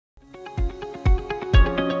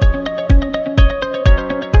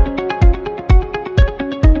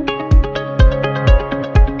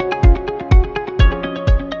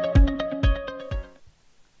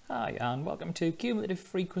welcome to Cumulative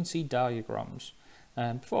Frequency Diagrams.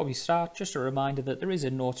 Before we start, just a reminder that there is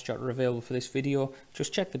a notes jotter available for this video.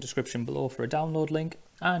 Just check the description below for a download link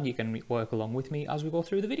and you can work along with me as we go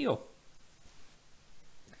through the video.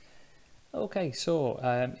 Okay,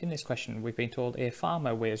 so in this question we've been told a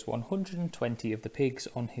farmer weighs 120 of the pigs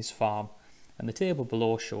on his farm, and the table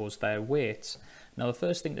below shows their weights. Now the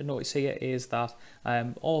first thing to notice here is that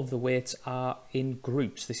all of the weights are in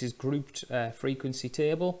groups. This is grouped frequency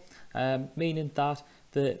table, meaning that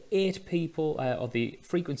the 8 people, or the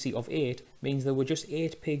frequency of 8, means there were just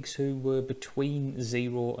 8 pigs who were between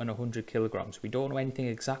 0 and 100 kilograms. We don't know anything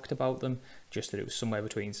exact about them, just that it was somewhere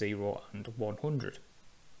between 0 and 100.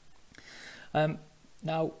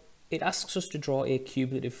 Now it asks us to draw a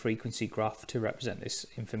cumulative frequency graph to represent this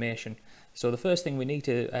information. So the first thing we need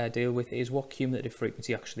to deal with is what cumulative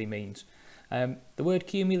frequency actually means. The word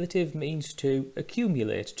cumulative means to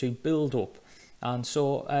accumulate, to build up. And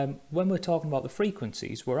so when we're talking about the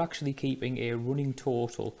frequencies, we're actually keeping a running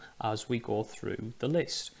total as we go through the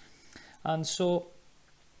list. And so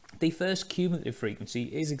the first cumulative frequency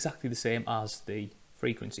is exactly the same as the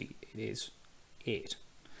frequency. It is 8.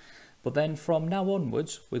 But then from now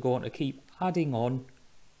onwards, we're going to keep adding on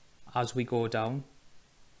as we go down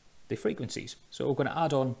the frequencies. So we're going to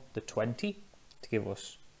add on the 20 to give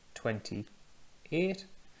us 28.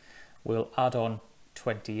 We'll add on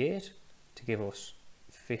 28 to give us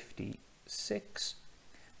 56.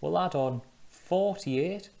 We'll add on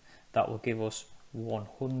 48, that will give us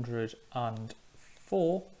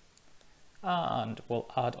 104, and we'll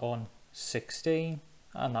add on 16,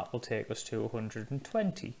 and that will take us to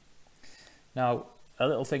 120. Now, a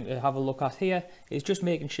little thing to have a look at here is just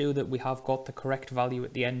making sure that we have got the correct value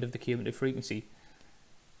at the end of the cumulative frequency.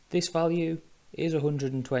 This value is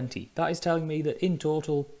 120. That is telling me that in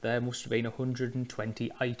total there must have been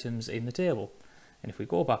 120 items in the table. And if we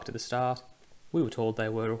go back to the start, we were told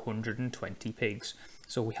there were 120 pigs.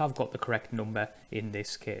 So we have got the correct number in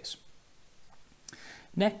this case.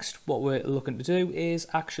 Next, what we're looking to do is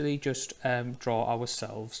actually just draw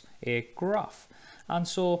ourselves a graph. And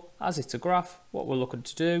so, as it's a graph, what we're looking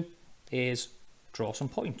to do is draw some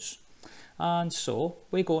points. And so,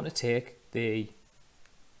 we're going to take the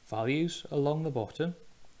values along the bottom,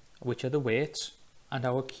 which are the weights, and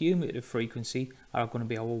our cumulative frequency are going to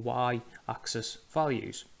be our y-axis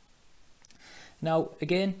values. Now,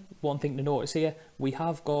 again, one thing to notice here, we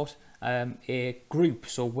have got a group,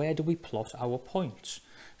 so where do we plot our points?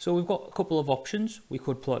 So we've got a couple of options. We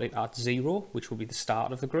could plot it at 0, which will be the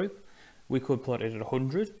start of the group. We could plot it at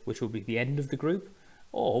 100, which will be the end of the group,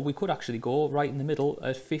 or we could actually go right in the middle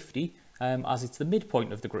at 50, as it's the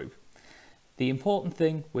midpoint of the group. The important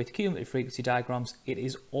thing with cumulative frequency diagrams, it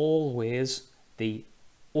is always the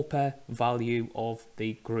upper value of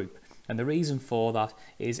the group. And the reason for that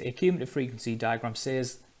is a cumulative frequency diagram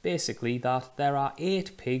says basically that there are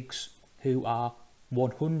 8 pigs who are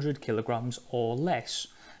 100 kilograms or less.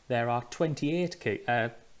 There are 28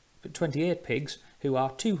 pigs who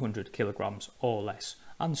are 200 kilograms or less,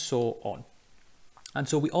 and so on. And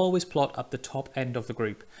so we always plot at the top end of the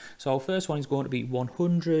group. So our first one is going to be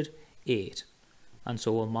 108, and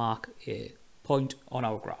so we'll mark a point on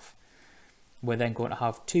our graph. We're then going to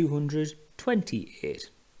have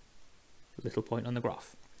 228, little point on the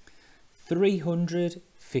graph.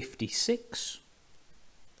 356,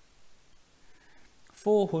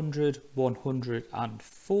 400,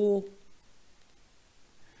 104,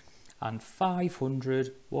 and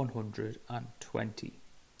 500, 120.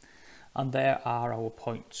 And there are our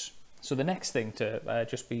points. So the next thing to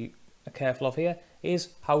just be careful of here is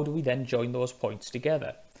how do we then join those points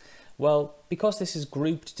together? Well, because this is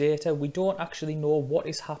grouped data, we don't actually know what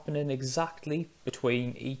is happening exactly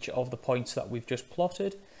between each of the points that we've just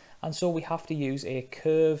plotted, and so we have to use a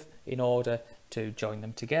curve in order to join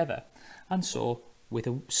them together. And so with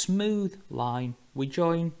a smooth line, we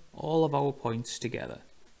join all of our points together.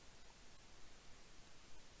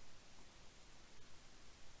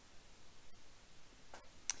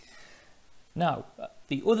 Now,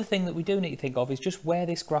 the other thing that we do need to think of is just where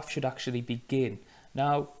this graph should actually begin.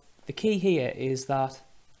 Now, the key here is that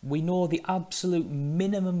we know the absolute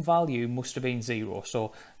minimum value must have been 0.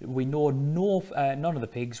 So we know none of the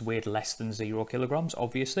pigs weighed less than 0 kilograms,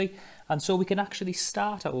 obviously. And so we can actually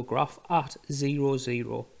start our graph at 0,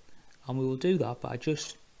 0. And we will do that by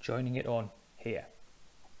just joining it on here.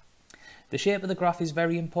 The shape of the graph is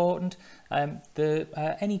very important.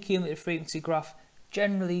 Any cumulative frequency graph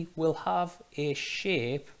generally will have a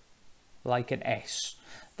shape like an S.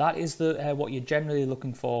 That is what you're generally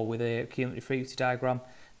looking for with a cumulative frequency diagram.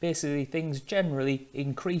 Basically, things generally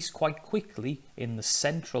increase quite quickly in the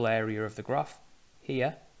central area of the graph,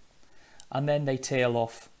 here, and then they tail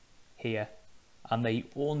off here, and they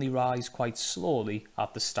only rise quite slowly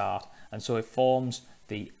at the start, and so it forms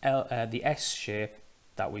the S shape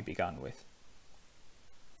that we began with.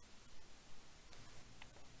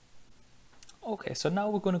 Okay, so now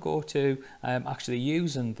we're going to go to actually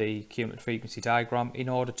using the cumulative frequency diagram in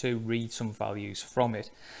order to read some values from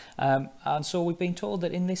it. And so we've been told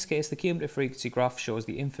that in this case the cumulative frequency graph shows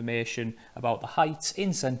the information about the heights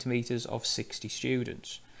in centimetres of 60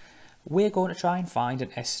 students. We're going to try and find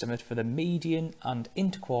an estimate for the median and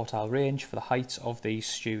interquartile range for the heights of these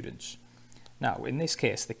students. Now in this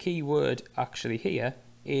case the key word actually here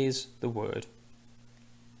is the word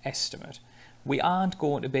estimate. We aren't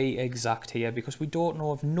going to be exact here because we don't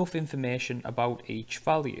know enough information about each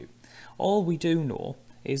value. All we do know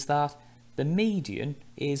is that the median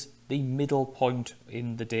is the middle point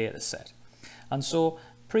in the data set. And so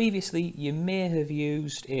previously you may have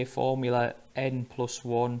used a formula n plus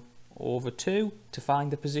 1 over 2 to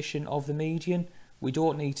find the position of the median. We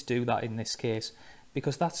don't need to do that in this case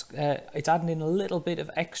because that's it's adding in a little bit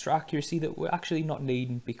of extra accuracy that we're actually not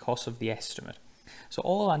needing because of the estimate. So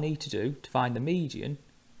all I need to do to find the median,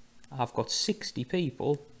 I've got 60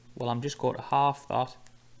 people, well I'm just going to half that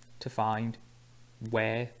to find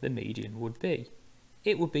where the median would be.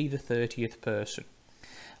 It would be the 30th person.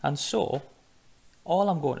 And so all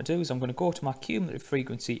I'm going to do is I'm going to go to my cumulative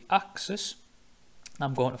frequency axis,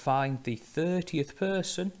 I'm going to find the 30th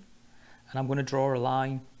person, and I'm going to draw a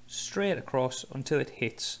line straight across until it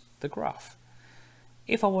hits the graph.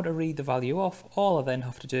 If I want to read the value off, all I then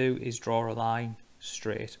have to do is draw a line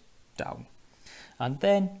straight down. And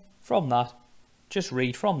then from that, just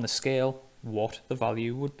read from the scale what the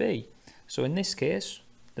value would be. So in this case,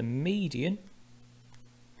 the median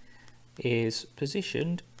is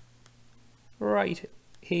positioned right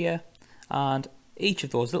here, and each of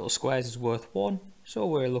those little squares is worth 1. So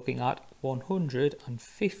we're looking at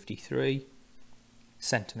 153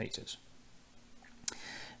 centimetres.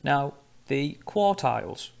 Now, the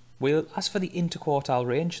quartiles. As for the interquartile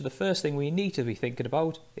range, the first thing we need to be thinking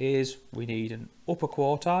about is we need an upper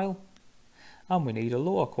quartile and we need a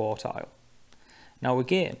lower quartile. Now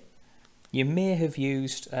again, you may have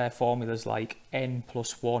used formulas like n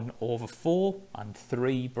plus 1 over 4 and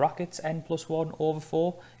 3 brackets n plus 1 over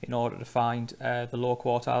 4 in order to find the lower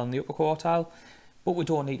quartile and the upper quartile, but we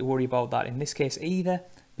don't need to worry about that in this case either.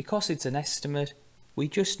 Because it's an estimate, we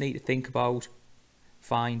just need to think about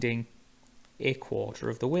finding a quarter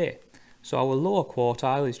of the way. So our lower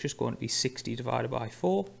quartile is just going to be 60 divided by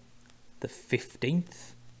 4, the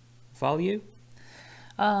 15th value,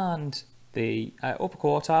 and the upper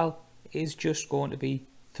quartile is just going to be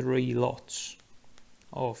 3 lots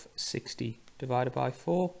of 60 divided by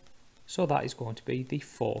 4, so that is going to be the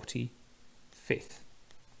 45th.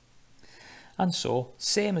 And so,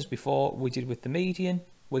 same as before we did with the median,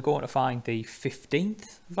 we're going to find the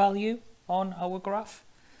 15th value on our graph.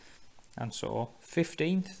 And so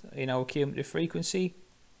 15th in our cumulative frequency,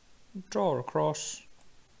 draw across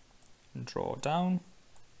and draw down,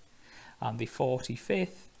 and the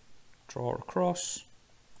 45th, draw across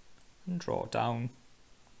and draw down.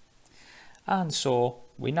 And so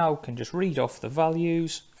we now can just read off the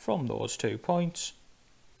values from those 2 points.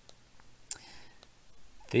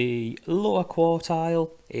 The lower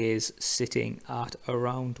quartile is sitting at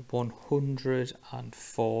around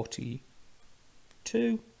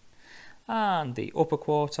 142, and the upper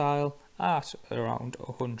quartile at around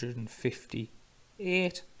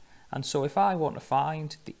 158. And so if I want to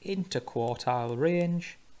find the interquartile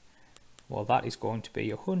range, well, that is going to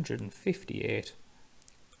be 158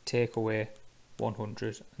 take away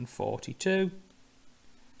 142,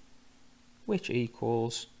 which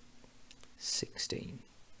equals 16.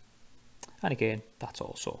 And again, that's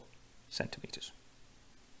also centimetres.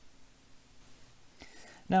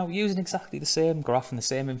 Now, using exactly the same graph and the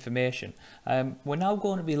same information, we're now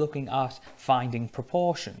going to be looking at finding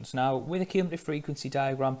proportions. Now, with a cumulative frequency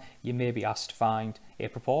diagram, you may be asked to find a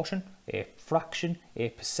proportion, a fraction, a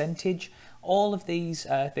percentage. All of these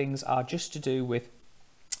things are just to do with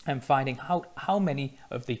finding how many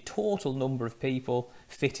of the total number of people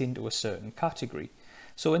fit into a certain category.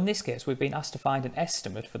 So in this case, we've been asked to find an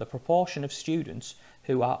estimate for the proportion of students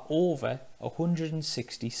who are over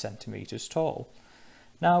 160 centimetres tall.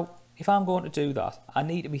 Now, if I'm going to do that, I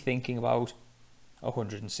need to be thinking about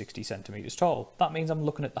 160 centimetres tall. That means I'm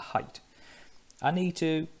looking at the height. I need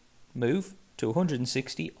to move to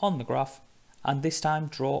 160 on the graph, and this time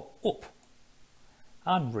draw up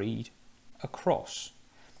and read across.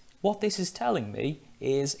 What this is telling me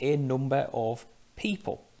is a number of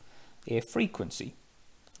people, a frequency.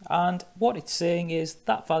 And what it's saying is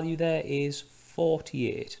that value there is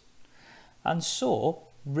 48. And so,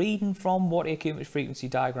 reading from what a cumulative frequency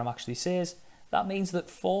diagram actually says, that means that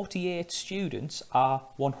 48 students are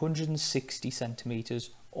 160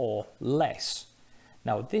 centimetres or less.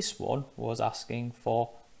 Now this one was asking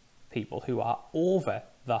for people who are over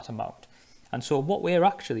that amount. And so what we're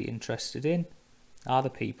actually interested in are the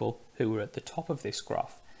people who are at the top of this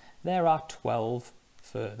graph. There are 12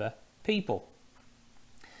 further people.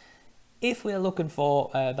 If we're looking for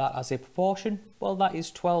that as a proportion, well, that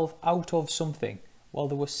is 12 out of something. Well,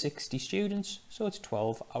 there were 60 students, so it's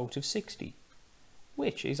 12 out of 60,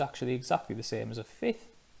 which is actually exactly the same as a fifth.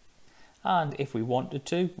 And if we wanted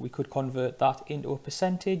to, we could convert that into a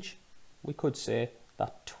percentage. We could say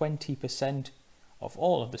that 20% of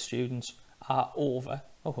all of the students are over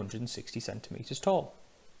 160 centimetres tall.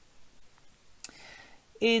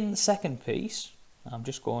 In the second piece, I'm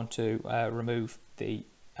just going to remove the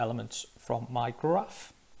elements from my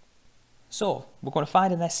graph. So we're going to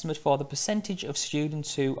find an estimate for the percentage of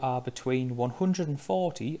students who are between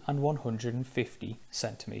 140 and 150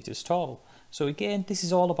 centimetres tall. So again, this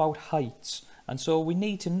is all about heights, and so we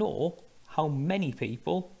need to know how many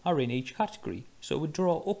people are in each category. So we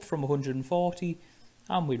draw up from 140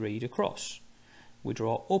 and we read across. We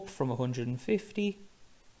draw up from 150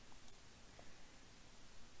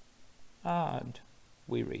 and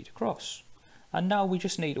we read across. And now we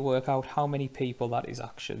just need to work out how many people that is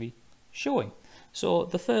actually showing. So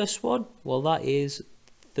the first one, well, that is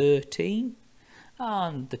 13,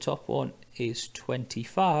 and the top one is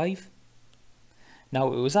 25.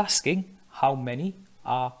 Now it was asking how many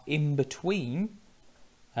are in between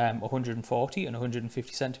 140 and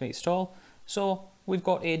 150 centimetres tall. So we've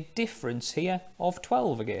got a difference here of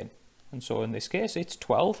 12 again. And so in this case, it's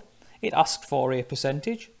 12. It asked for a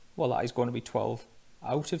percentage. Well, that is going to be 12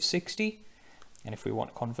 out of 60. And if we want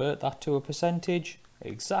to convert that to a percentage,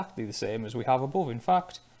 exactly the same as we have above. In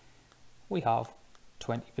fact, we have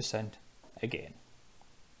 20% again.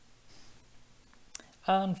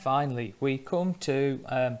 And finally, we come to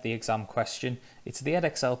the exam question. It's the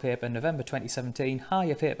Edexcel paper, November 2017,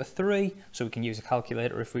 higher paper 3, so we can use a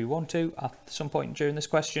calculator if we want to at some point during this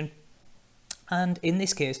question. And in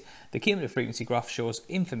this case, the cumulative frequency graph shows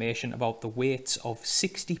information about the weights of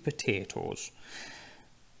 60 potatoes.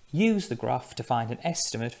 Use the graph to find an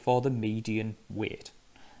estimate for the median weight.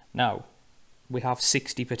 Now, we have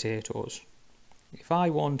 60 potatoes. If I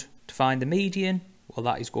want to find the median, well,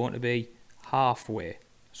 that is going to be halfway.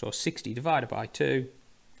 So 60 divided by 2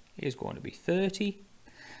 is going to be 30.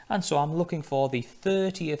 And so I'm looking for the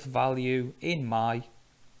 30th value in my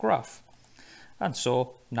graph. And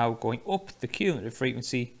so now going up the cumulative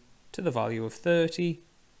frequency to the value of 30,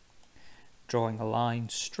 drawing a line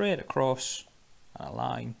straight across and a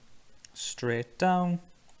line straight down.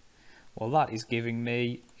 Well, that is giving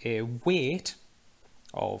me a weight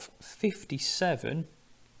of 57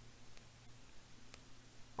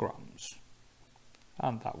 grams.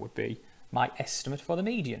 And that would be my estimate for the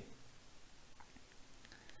median.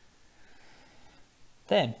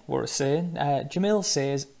 Then we're saying, Jamil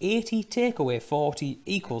says 80 take away 40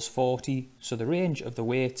 equals 40, so the range of the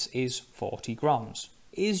weights is 40 grams.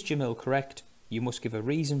 Is Jamil correct? You must give a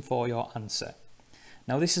reason for your answer.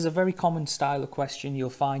 Now this is a very common style of question you'll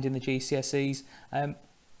find in the GCSEs.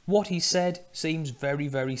 What he said seems very,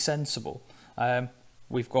 very sensible.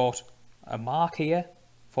 We've got a mark here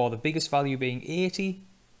for the biggest value being 80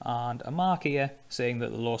 and a mark here saying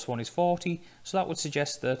that the lowest one is 40, so that would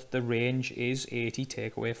suggest that the range is 80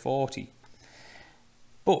 take away 40.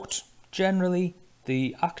 But generally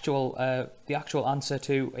the actual answer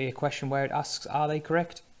to a question where it asks are they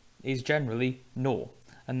correct is generally no.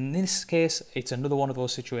 And in this case, it's another one of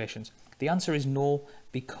those situations. The answer is no,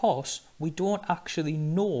 because we don't actually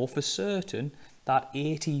know for certain that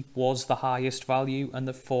 80 was the highest value and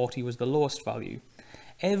that 40 was the lowest value.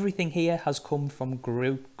 Everything here has come from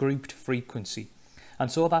grouped frequency.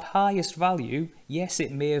 And so that highest value, yes,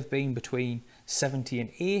 it may have been between 70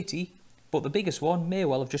 and 80, but the biggest one may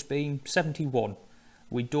well have just been 71.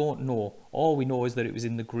 We don't know. All we know is that it was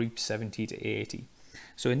in the group 70 to 80.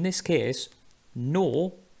 So in this case,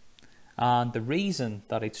 no, and the reason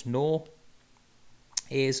that it's no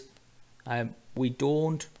is we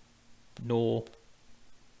don't know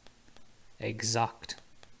exact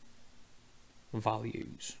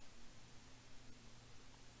values.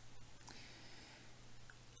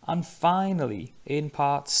 And finally, in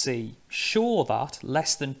part C, show that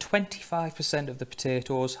less than 25% of the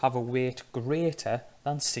potatoes have a weight greater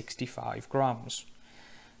than 65 grams.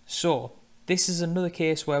 So this is another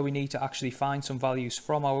case where we need to actually find some values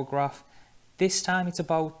from our graph. This time it's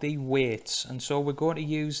about the weights, and so we're going to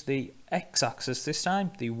use the x-axis this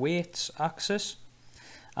time, the weights axis,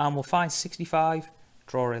 and we'll find 65,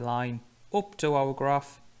 draw a line up to our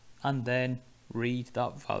graph, and then read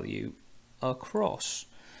that value across.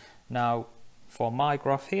 Now, for my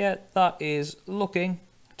graph here, that is looking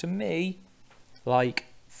to me like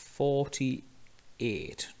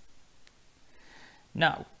 48.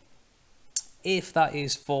 Now, if that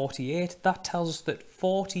is 48, that tells us that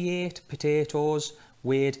 48 potatoes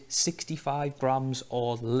weighed 65 grams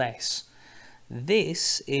or less.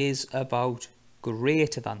 This is about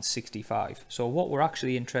greater than 65. So what we're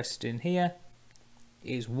actually interested in here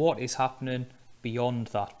is what is happening beyond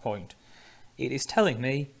that point. It is telling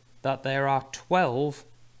me that there are 12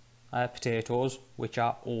 potatoes which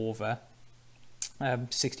are over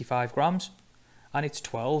 65 grams, and it's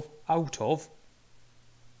 12 out of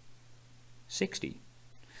 60.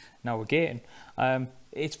 Now again,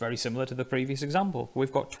 it's very similar to the previous example.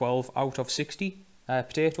 We've got 12 out of 60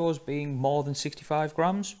 potatoes being more than 65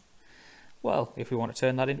 grams. Well, if we want to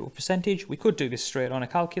turn that into a percentage, we could do this straight on a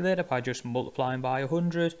calculator by just multiplying by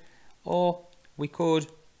 100, or we could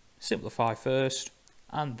simplify first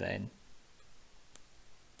and then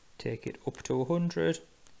take it up to 100.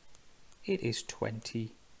 It is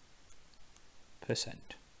 20%.